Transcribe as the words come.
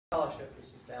Scholarship,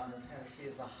 this is down in Tennessee,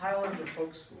 is the Highlander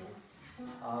Folk School. It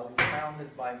was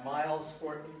founded by Miles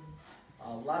Horton.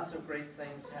 Lots of great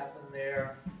things happen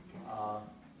there.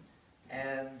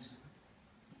 And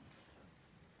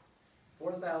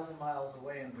 4,000 miles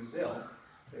away in Brazil,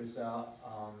 there's a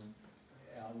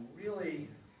really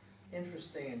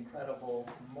interesting, incredible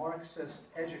Marxist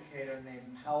educator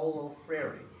named Paulo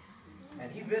Freire.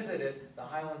 And he visited the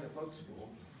Highlander Folk School,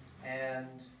 and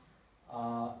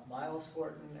Miles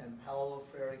Horton and Paulo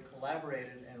Freire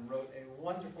collaborated and wrote a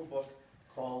wonderful book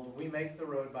called We Make the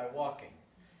Road by Walking.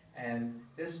 And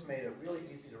this made it really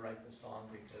easy to write the song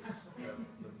because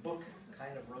the book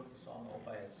kind of wrote the song all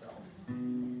by itself.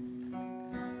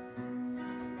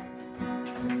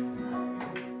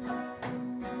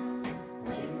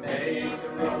 We make the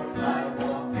road by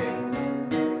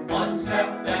walking, one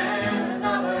step then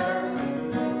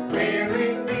another,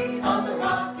 weary feet on the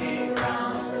rocky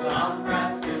ground,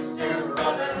 comrade, sister,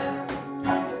 brother,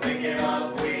 the thicket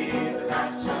of weeds that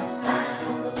match us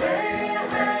stand, the way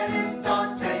ahead is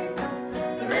daunting,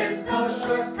 there is no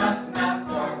shortcut, map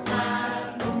or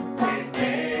plan, we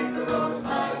make the road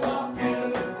by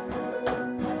walking.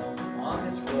 On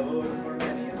this road for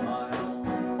many a mile,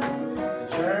 the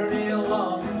journey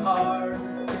along and hard,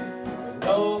 with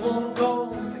noble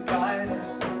goals to guide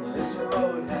us, this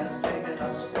road has taken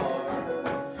us far.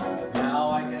 But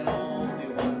now I can only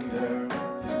wonder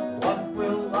what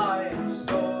will lie in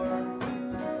store.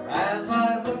 For as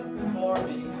I look before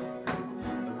me,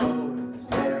 the road is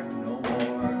there no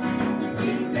more.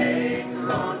 We make the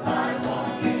road by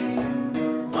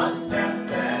walking, one step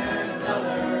then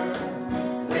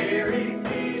another, weary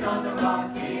feet on the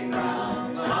rocky